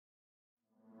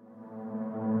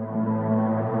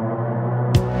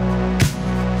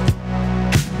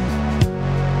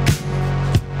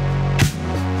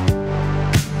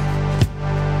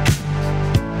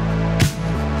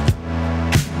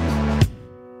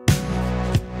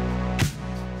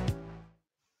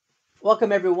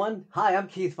Welcome, everyone. Hi, I'm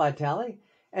Keith Vitali,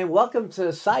 and welcome to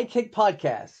Sidekick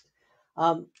Podcast.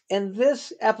 In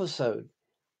this episode,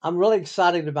 I'm really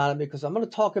excited about it because I'm going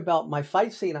to talk about my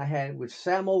fight scene I had with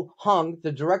Sammo Hung,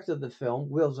 the director of the film,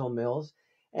 Wheels on Mills,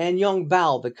 and Young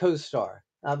Bao, the co-star.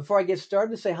 Before I get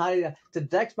started, say hi to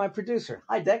Dex, my producer.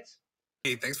 Hi, Dex.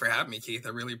 Hey, thanks for having me, Keith. I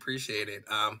really appreciate it.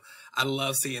 I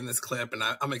love seeing this clip, and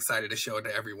I'm excited to show it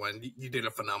to everyone. You did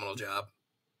a phenomenal job.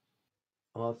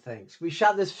 Well, thanks. We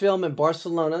shot this film in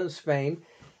Barcelona, in Spain,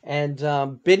 and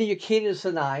Benny Yakitas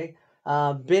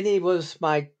and Benny was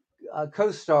my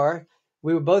co-star.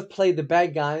 We were both played the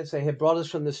bad guys. They had brought us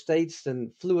from the States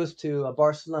and flew us to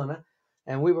Barcelona,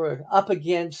 and we were up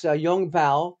against Yong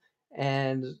Bao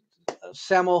and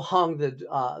Sammo Hung, the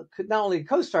not only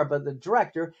co-star but the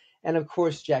director, and of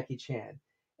course Jackie Chan.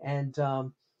 And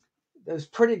it was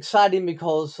pretty exciting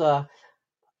because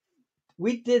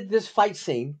we did this fight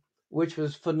scene, which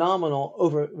was phenomenal.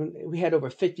 We had over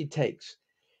 50 takes,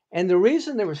 and the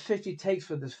reason there was 50 takes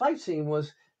for this fight scene was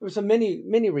there was a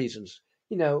many reasons.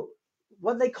 You know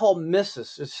what they call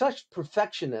misses. They're such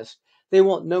perfectionists; they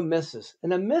want no misses.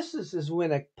 And a misses is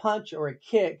when a punch or a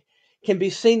kick can be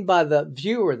seen by the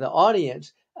viewer, the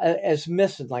audience, as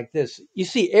missing like this. You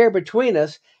see air between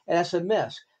us, and that's a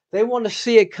miss. They want to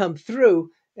see it come through,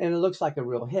 and it looks like a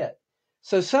real hit.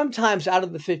 So sometimes out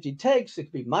of the 50 takes, it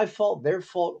could be my fault, their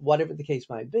fault, whatever the case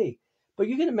might be. But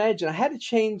you can imagine I had to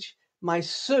change my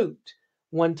suit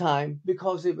one time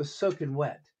because it was soaking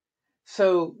wet.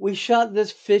 So we shot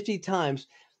this 50 times.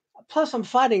 Plus, I'm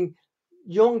fighting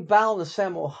Yong Bao and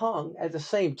Sammo Hung at the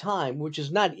same time, which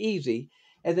is not easy.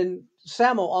 And then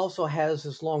Sammo also has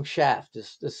this long shaft,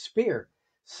 this spear.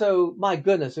 So my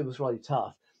goodness, it was really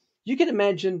tough. You can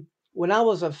imagine when I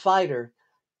was a fighter,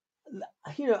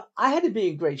 I had to be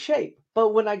in great shape. But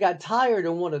when I got tired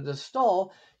and wanted to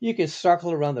stall, you can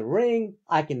circle around the ring.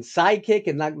 I can sidekick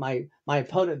and knock my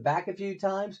opponent back a few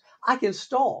times. I can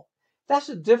stall. That's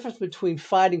the difference between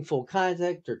fighting full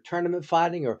contact or tournament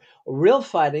fighting or real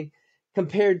fighting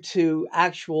compared to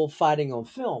actual fighting on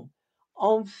film.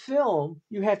 On film,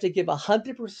 you have to give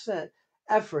 100%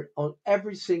 effort on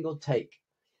every single take.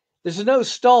 There's no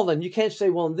stalling. You can't say,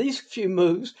 well, in these few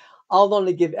moves, I'll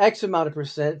only give X amount of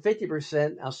percent,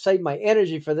 50%. I'll save my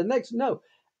energy for the next. No,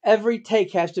 every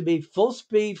take has to be full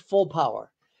speed, full power.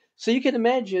 So you can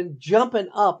imagine jumping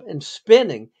up and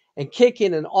spinning and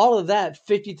kicking and all of that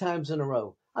 50 times in a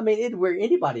row. I mean, it'd wear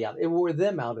anybody out. It wore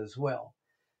them out as well.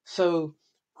 So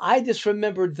I just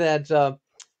remembered that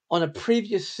on a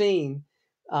previous scene,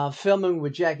 filming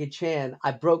with Jackie Chan,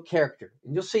 I broke character.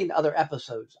 And you'll see in other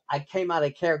episodes, I came out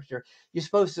of character. You're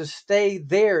supposed to stay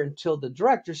there until the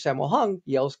director, Sammo Hung,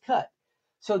 yells cut.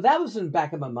 So that was in the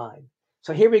back of my mind.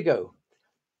 So here we go.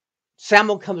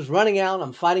 Sammo comes running out.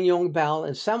 I'm fighting Yong Bao,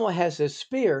 and Sammo has his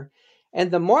spear. And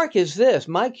the mark is this.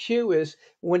 My cue is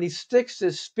when he sticks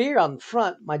his spear on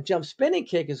front, my jump spinning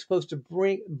kick is supposed to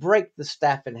break the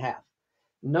staff in half.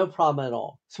 No problem at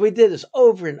all. So we did this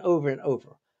over and over and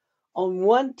over. On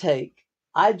one take,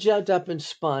 I jumped up and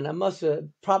spun. I must have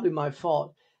probably my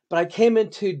fault, but I came in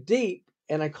too deep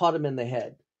and I caught him in the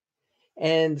head.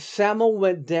 And Samuel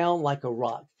went down like a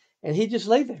rock, and he just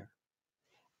lay there.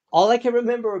 All I can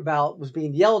remember about was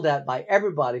being yelled at by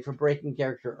everybody for breaking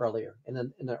character earlier in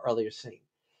an earlier scene.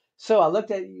 So I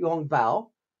looked at Yong Bao,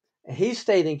 and he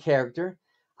stayed in character.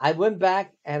 I went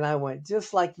back and I went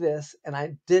just like this, and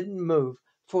I didn't move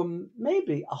for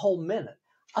maybe a whole minute,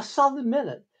 a solid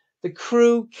minute. The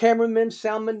crew, cameramen,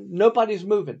 soundmen, nobody's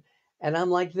moving. And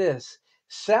I'm like this.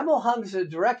 Sammo Hung's the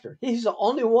director. He's the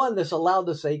only one that's allowed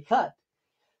to say cut.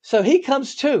 So he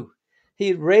comes to.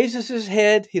 He raises his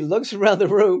head, he looks around the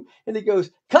room, and he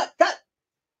goes, cut, cut.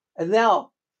 And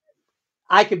now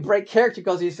I can break character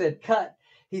because he said cut.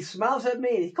 He smiles at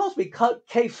me and he calls me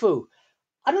K-Fu.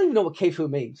 I don't even know what K-Fu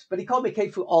means, but he called me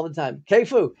K-Fu all the time.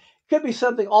 K-Fu. Could be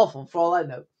something awful for all I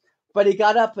know. But he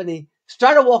got up and he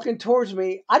started walking towards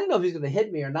me. I didn't know if he was going to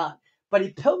hit me or not, but he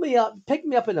picked me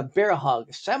up in a bear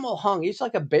hug. Sammo Hung, he's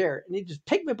like a bear, and he just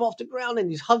picked me up off the ground and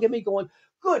he's hugging me going,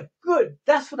 good, good,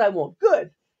 that's what I want,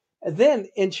 good. And then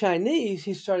in Chinese,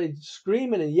 he started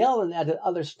screaming and yelling at the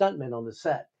other stuntmen on the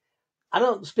set. I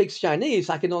don't speak Chinese.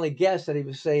 I can only guess that he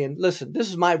was saying, listen, this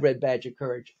is my red badge of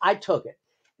courage. I took it.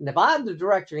 And if I'm the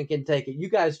director and can take it, you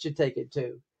guys should take it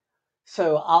too.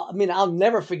 So, I'll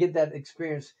never forget that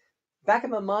experience. Back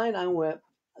in my mind, I went,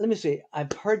 let me see,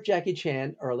 I've heard Jackie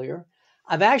Chan earlier.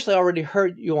 I've actually already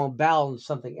heard Yuan Bao in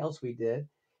something else we did.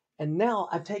 And now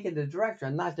I've taken the director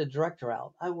and knocked the director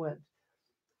out. I went,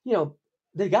 you know,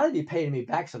 they've got to be paying me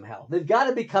back somehow. They've got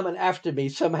to be coming after me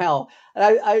somehow.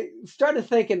 And I started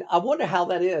thinking, I wonder how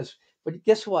that is. But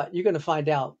guess what? You're going to find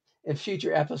out. in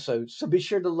future episodes. So be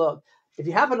sure to look. If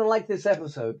you happen to like this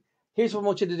episode, here's what I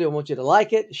want you to do. I want you to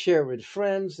like it, share it with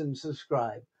friends, and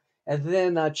subscribe. And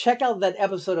then check out that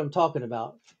episode I'm talking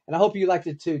about. And I hope you liked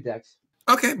it too, Dex.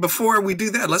 Okay, before we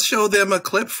do that, let's show them a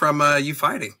clip from you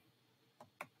fighting.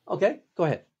 Okay, go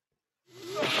ahead.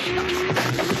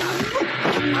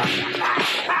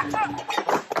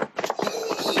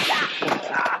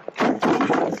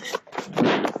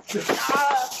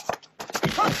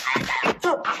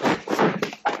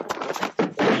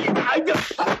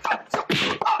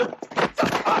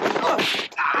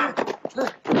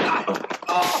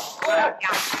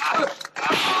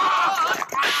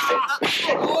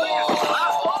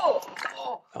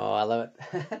 Oh, I love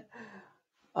it.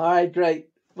 All right, great.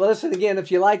 Well, listen again,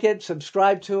 if you like it,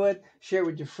 subscribe to it, share it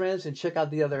with your friends, and check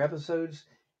out the other episodes.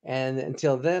 And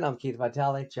until then, I'm Keith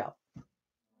Vitali. Ciao.